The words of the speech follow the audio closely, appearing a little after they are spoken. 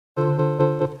Just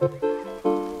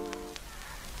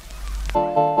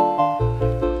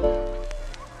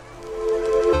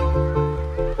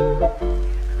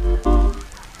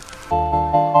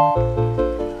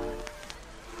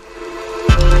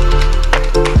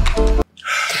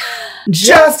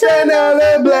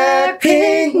another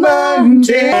Blackpink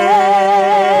Monday.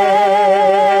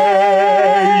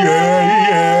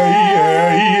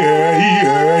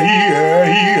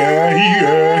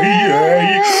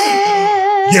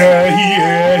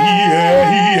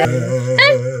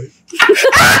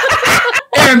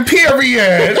 And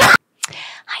period.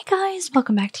 Hi guys,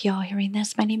 welcome back to y'all hearing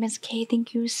this. My name is Kay.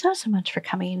 Thank you so much for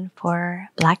coming for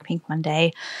Blackpink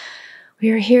Monday. We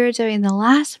are here doing the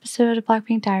last episode of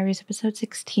Blackpink Diaries, episode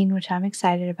 16, which I'm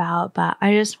excited about. But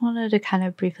I just wanted to kind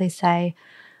of briefly say,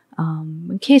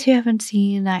 in case you haven't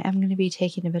seen, I am going to be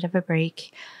taking a bit of a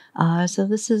break. So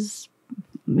this is,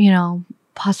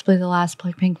 possibly the last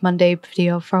Blackpink Monday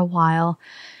video for a while.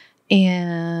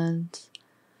 And,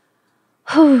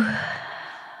 I'm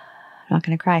not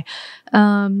going to cry.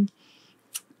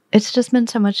 It's just meant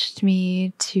so much to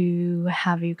me to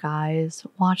have you guys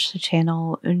watch the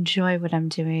channel, enjoy what I'm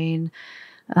doing,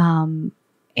 and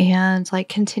like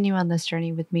continue on this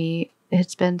journey with me.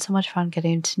 It's been so much fun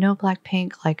getting to know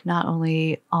Blackpink, like not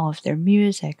only all of their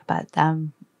music, but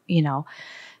them,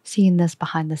 seeing this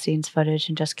behind the scenes footage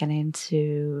and just getting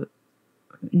to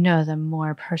know them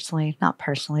more personally. Not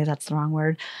personally, that's the wrong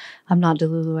word. I'm not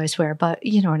Delulu, I swear, but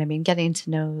you know what I mean? Getting to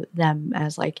know them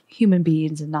as like human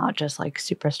beings and not just like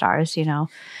superstars,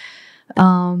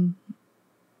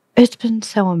 It's been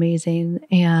so amazing,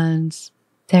 and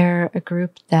they're a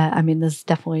group that, this is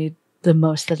definitely the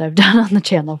most that I've done on the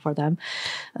channel for them.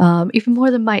 Even more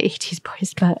than my 80s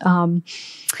boys, but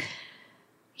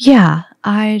yeah,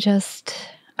 I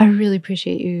really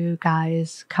appreciate you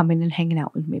guys coming and hanging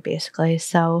out with me, basically.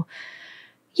 So,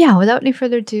 yeah, without any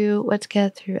further ado, let's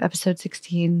get through episode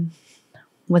 16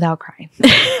 without crying.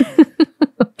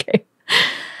 Okay.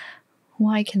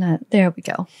 Why can I? There we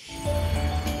go.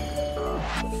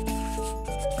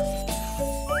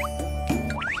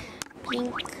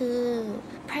 핑크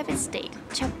Private State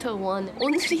Chapter 1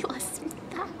 오늘이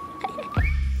왔습니다.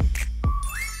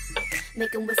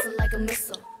 Make 'em whistle like a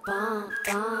missile. Bomb,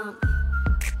 bomb.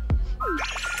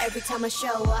 Every time I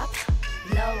show up,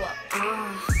 blow up,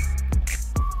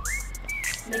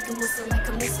 Make 'em whistle like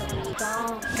a missile,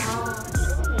 bomb, bomb.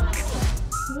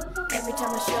 Every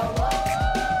time I show up,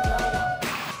 blow up.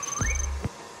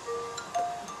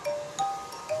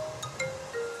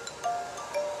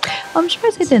 I'm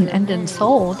surprised they didn't end in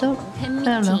Seoul. I don't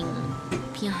know.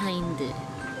 비하인드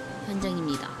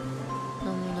현장입니다.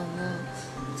 너무너무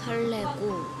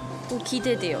설레고 또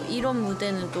기대돼요. 이런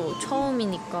무대는 또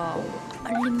처음이니까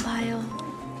얼른 봐요.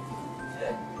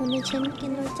 오늘 재밌게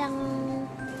놀자.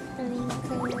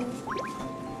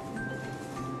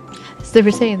 So they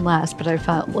were saying last, but I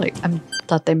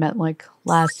thought they meant like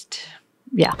last.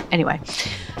 Yeah. Anyway,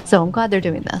 so I'm glad they're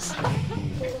doing this.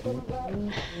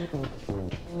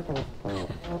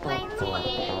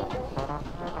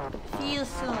 See you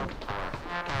soon.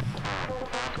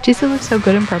 Jisoo looks so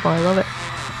good in purple. I love it.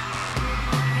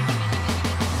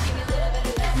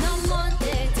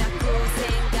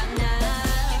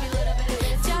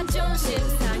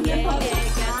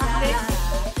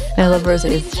 I love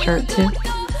Rosé's shirt too.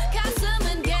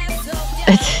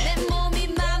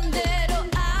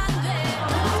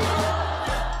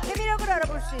 세밀력을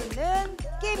알아볼 수 있는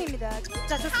게임입니다.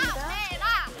 자, 좋습니다.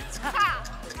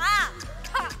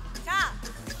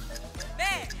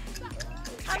 네.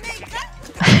 카메이카?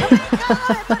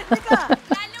 카메이카?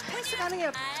 패스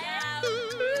가능해요.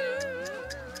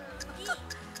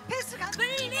 패스 가능.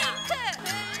 블링크.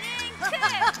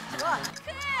 좋아.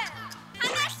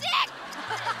 하나씩.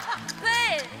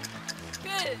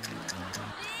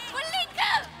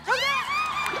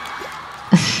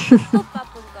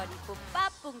 뽀빠뽕거리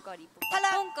뽀빠뽕거리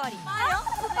뽀빠뽕거리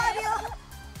뽀빠리요.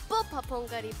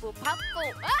 뽀빠뽕거리 뽀빠뽕.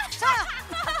 자,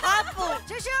 빠뽀.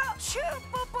 제시어 슈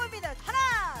뽀뽀입니다. 하나,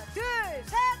 둘,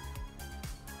 셋.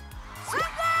 성공!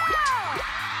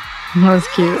 That was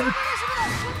cute.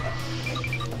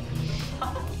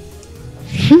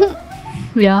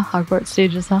 Yeah, Hogwarts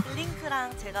stages, huh?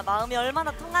 블링크랑 제가 마음이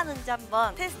얼마나 통하는지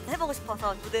한번 테스트 해보고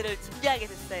싶어서 무대를 준비하게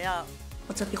됐어요.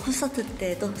 어차피 콘서트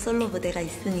때도 솔로 무대가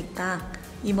있으니까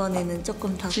이번에는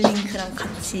조금 더 블링크랑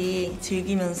같이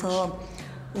즐기면서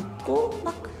웃고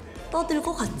막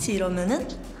떠들고 같이 이러면은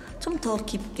좀 더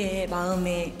깊게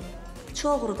마음에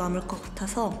추억으로 남을 것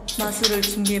같아서 마술을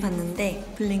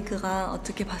준비해봤는데 블링크가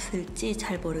어떻게 봤을지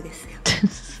잘 모르겠어요.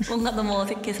 뭔가 너무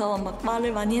어색해서 막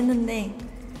말을 많이 했는데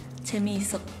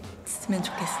재미있었으면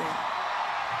좋겠어요.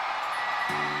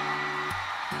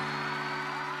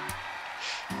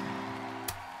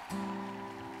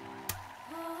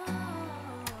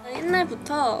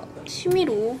 옛날부터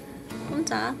취미로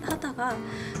혼자 하다가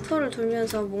투어를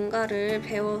돌면서 뭔가를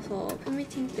배워서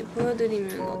팬미팅 때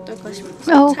보여드리면 어떨까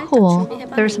싶어서 Oh, 살짝 cool. There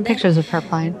were some 준비해봤는데 pictures of her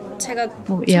playing. 제가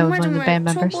Yeah, 정말 with one of the band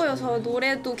정말 members. 초보여서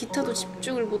노래도 기타도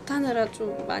집중을 못하느라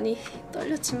좀 많이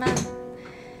떨렸지만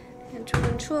그냥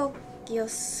좋은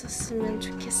추억이었었으면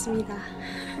좋겠습니다.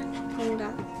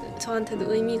 뭔가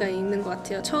저한테도 의미가 있는 것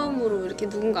같아요. 처음으로 이렇게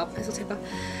누군가 앞에서 제가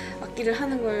악기를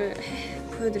하는 걸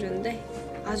보여드렸는데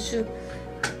아주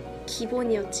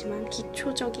기본이었지만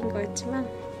기초적인 거였지만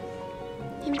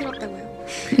힘들었다고요.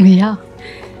 Yeah.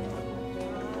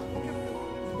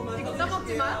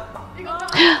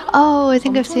 Oh, I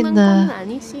think I've seen 엄청난 건 the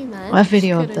아니지만 a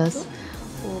video of 그래도 this.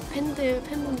 뭐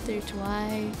팬분들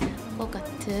좋아할 것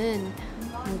같은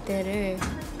무대를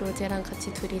로제랑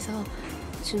같이 둘이서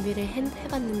준비를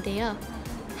해봤는데요.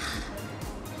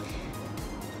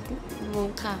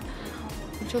 뭔가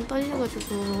좀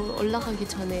떨려가지고 올라가기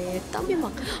전에 땀이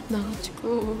막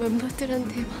나가지고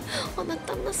멤버들한테 막 나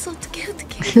땀났어 어떡해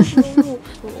너무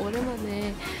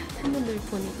오랜만에 팬분들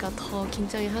보니까 더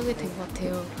긴장을 하게 된 것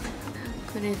같아요.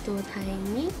 그래도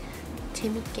다행히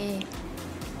재밌게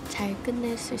잘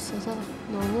끝낼 수 있어서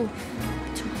너무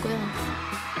좋고요.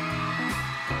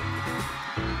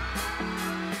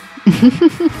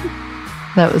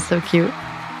 That was so cute.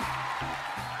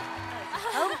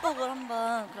 다음 곡을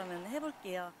한번 그러면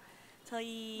해볼게요.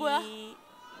 저희 뭐야?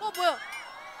 뭐야?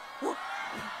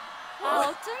 아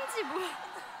어쩐지 뭐야?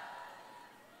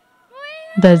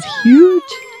 That's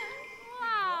huge.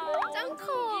 짱 커.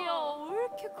 귀여워. 왜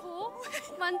이렇게 커?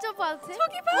 만져봐도 돼?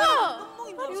 저기 봐.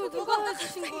 이거 누가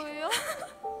해주신 거예요?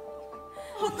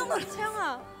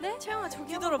 채영아, 네? 채영아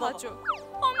저기 한번 봐줘.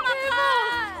 엄마.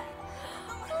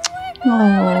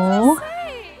 Oh.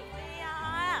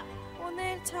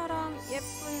 오늘처럼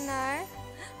예쁜 날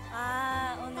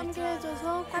오늘 함께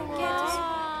해줘서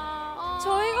고마워.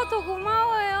 저희가 더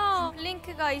고마워요.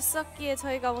 블링크가 있었기에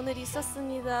저희가 오늘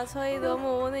있었습니다. 저희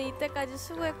너무 오늘 이때까지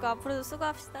수고했고 앞으로도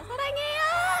수고합시다. 사랑해요.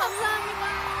 감사합니다.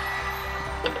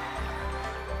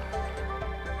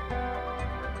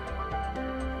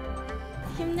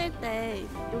 힘들 때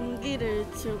용기를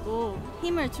주고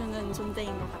힘을 주는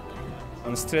존재인 것 같아요.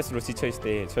 스트레스로 지쳐있을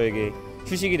때 저에게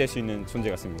휴식이 될 수 있는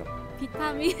존재 같습니다.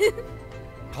 비타민.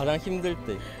 가장 힘들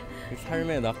때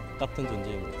삶의 낙 같은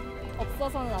존재입니다.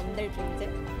 없어서는 안 될 존재,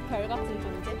 별 같은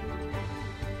존재.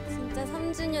 진짜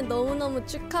 3주년 너무너무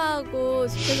축하하고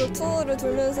계속 투어를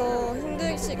돌면서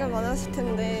힘들 시간 많았을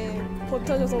텐데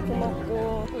버텨줘서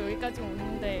고맙고 여기까지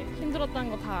오는데 힘들었다는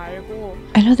거 다 알고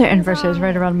I know their anniversary is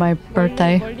right around my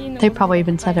birthday. They probably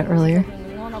even said it earlier.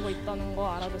 응원하고 있다는 거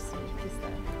알아줬으면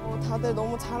좋겠어요. 다들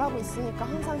너무 잘하고 있으니까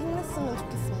항상 힘냈으면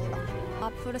좋겠습니다.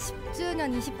 앞으로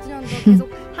 10주년, 20주년도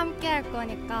계속 함께 할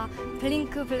거니까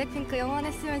블랙핑크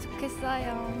영원했으면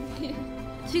좋겠어요.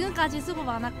 지금까지 수고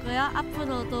많았고요.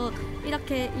 앞으로도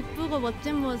이렇게 이쁘고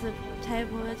멋진 모습 잘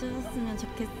보여주셨으면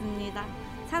좋겠습니다.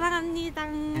 사랑합니다.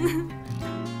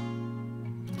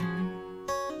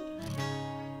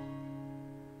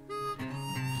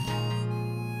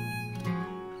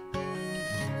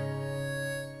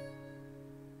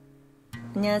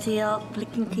 안녕하세요,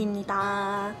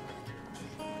 블랙핑크입니다.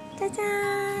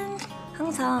 짜잔!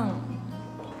 항상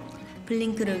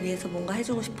블링크를 위해서 뭔가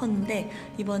해주고 싶었는데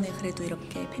이번에 그래도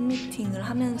이렇게 팬미팅을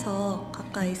하면서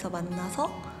가까이서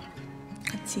만나서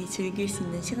같이 즐길 수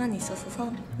있는 시간이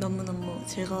있어서 너무너무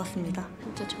즐거웠습니다.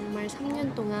 진짜 정말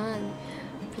 3년 동안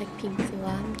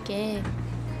블랙핑크와 함께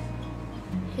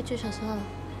해주셔서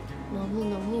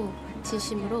너무너무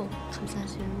진심으로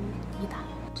감사드립니다.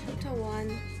 챕터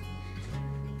 1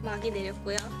 막이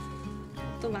내렸고요.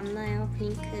 또 만나요,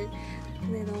 블링크.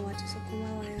 오늘 너무 와줘서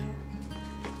고마워요.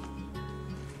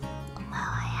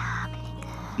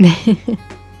 네.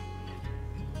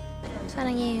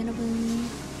 사랑해요 여러분.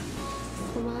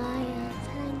 고마워요.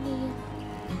 사랑해요.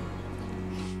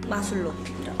 마술로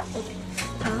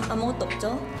아무것도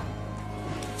없죠?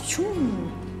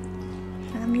 슝!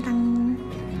 사랑합니다.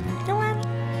 뿅!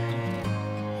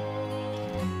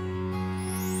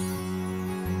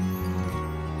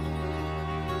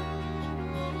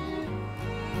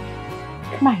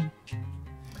 Come on.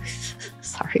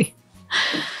 Sorry.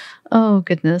 Oh,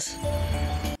 goodness.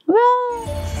 Well,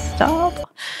 stop.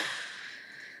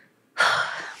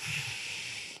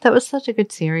 That was such a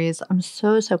good series. I'm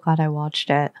so glad I watched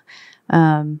it.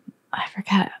 I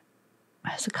forget.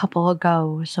 It was a couple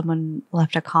ago, someone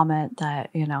left a comment that,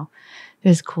 it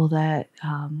was cool that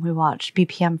we watched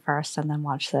BPM first and then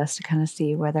watched this to kind of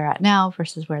see where they're at now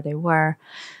versus where they were.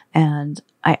 And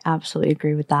I absolutely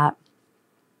agree with that.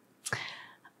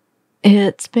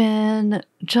 It's been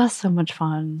just so much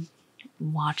fun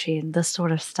watching this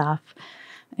sort of stuff.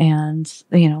 And,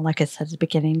 you know, like I said at the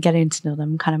beginning, getting to know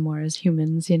them kind of more as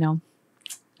humans, you know.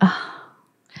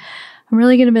 I'm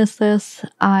really going to miss this.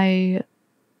 You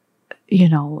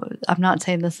know, I'm not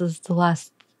saying this is the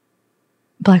last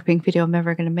Blackpink video I'm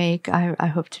ever going to make. I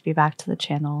hope to be back to the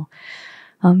channel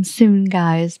soon,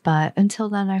 guys. But until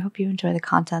then, I hope you enjoy the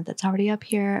content that's already up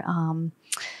here.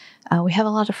 We have a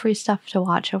lot of free stuff to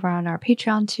watch over on our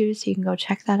Patreon too, so you can go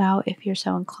check that out if you're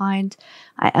so inclined.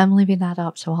 I am leaving that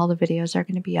up, so all the videos are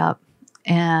going to be up.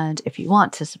 And if you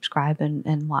want to subscribe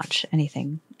and watch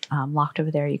anything locked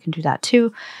over there, you can do that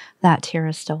too. That tier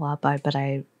is still up, but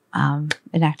I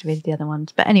inactivated the other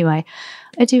ones. But anyway,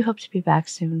 I do hope to be back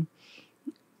soon.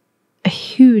 A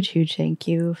huge thank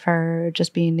you for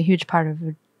just being a huge part of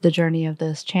the journey of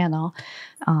this channel,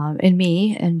 and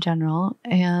me in general.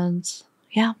 And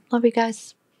yeah, love you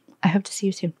guys. I hope to see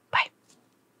you soon.